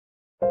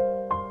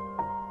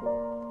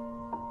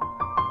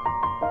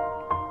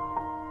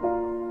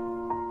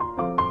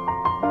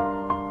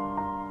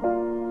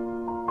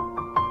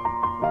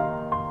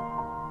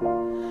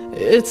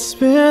It's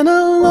been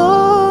a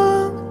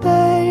long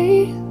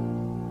day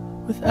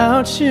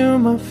without you,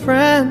 my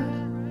friend,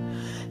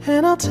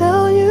 and I'll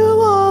tell you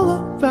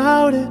all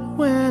about it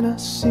when I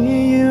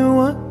see you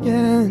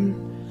again.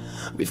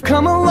 We've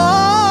come a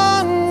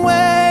long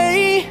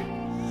way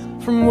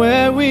from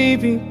where we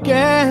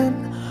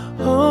began.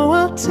 Oh,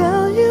 I'll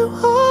tell you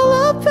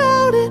all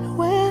about it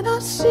when I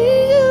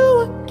see you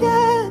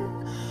again.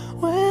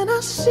 When I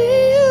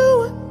see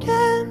you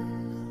again.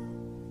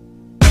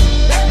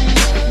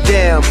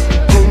 Damn,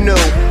 who knew?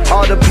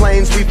 All the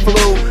planes we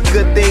flew,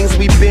 good things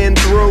we've been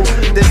through.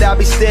 That I'll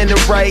be standing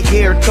right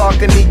here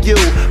talking to you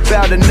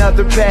about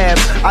another path.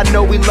 I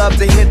know we love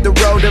to hit the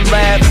road and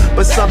laugh,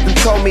 but something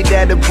told me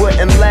that it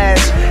wouldn't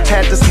last.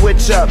 Had to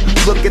switch up,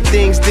 look at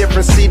things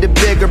different, see the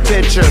bigger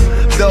picture.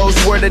 Those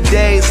were the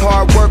days,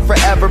 hard work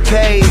forever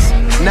pays.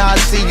 Now I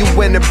see you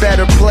in a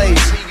better place.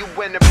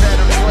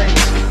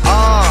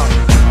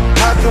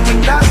 How can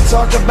we not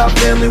talk about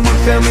family when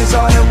family's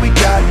all that we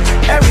got?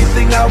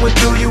 Everything I went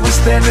through, you were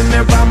standing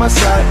there by my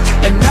side,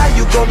 and now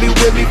you gon' be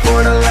with me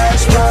for the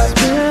last ride.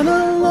 It's been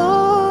a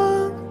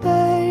long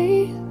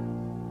day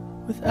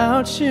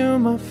without you,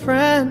 my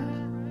friend,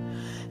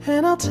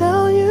 and I'll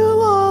tell you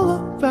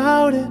all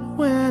about it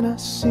when I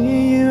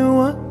see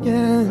you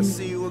again.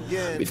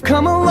 We've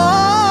come a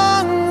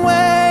long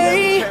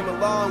way,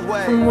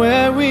 from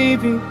where we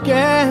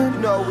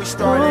began. Oh,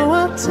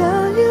 I'll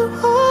tell you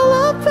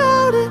all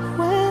about it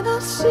when I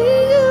see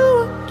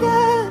you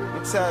again.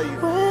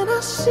 When I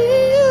see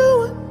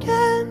you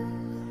again.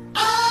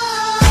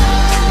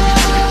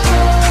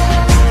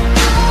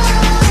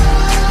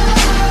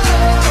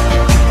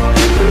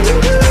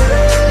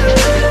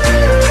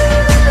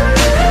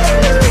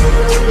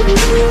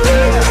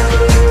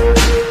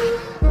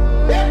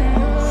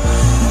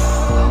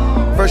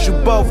 First you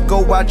both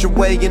go out your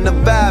way and the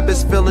vibe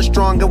is feeling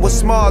strong. And what's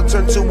small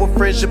turn to a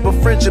friendship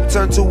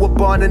turn to a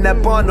bond, and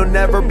that bond will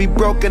never be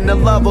broken. The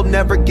love will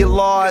never get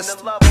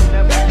lost.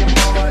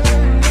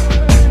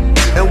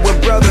 And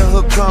when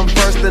brotherhood come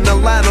first, then the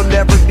line will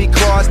never be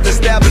crossed.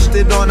 Established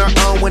it on our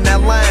own when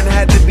that line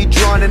had to be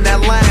drawn, and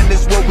that line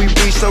is what we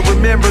reach. So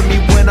remember me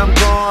when I'm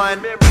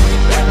gone.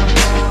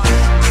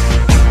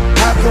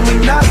 How can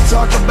we not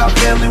talk about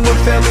family when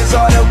family's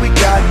all that we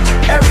got?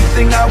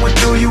 Everything I went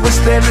through, you were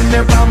standing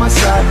there by my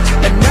side,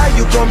 and now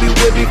you gon' be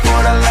with me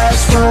for the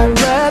last ride.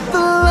 So let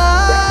the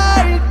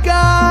light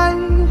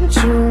guide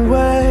your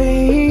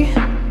way,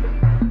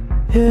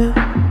 yeah.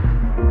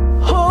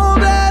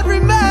 Hold every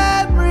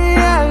memory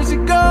as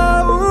you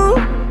go,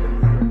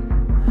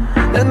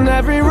 and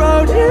every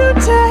road you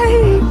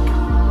take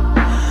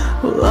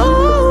will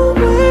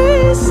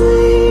always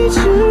lead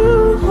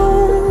you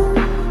home.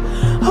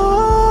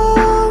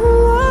 Oh,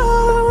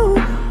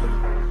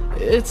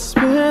 it's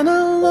been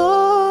a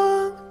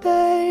long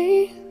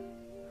day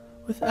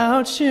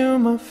without you,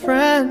 my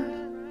friend,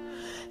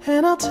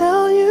 and I'll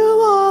tell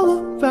you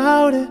all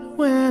about it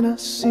when I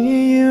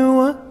see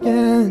you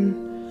again.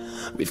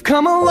 We've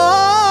come a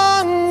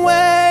long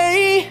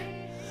way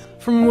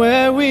from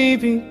where we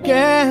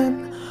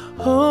began.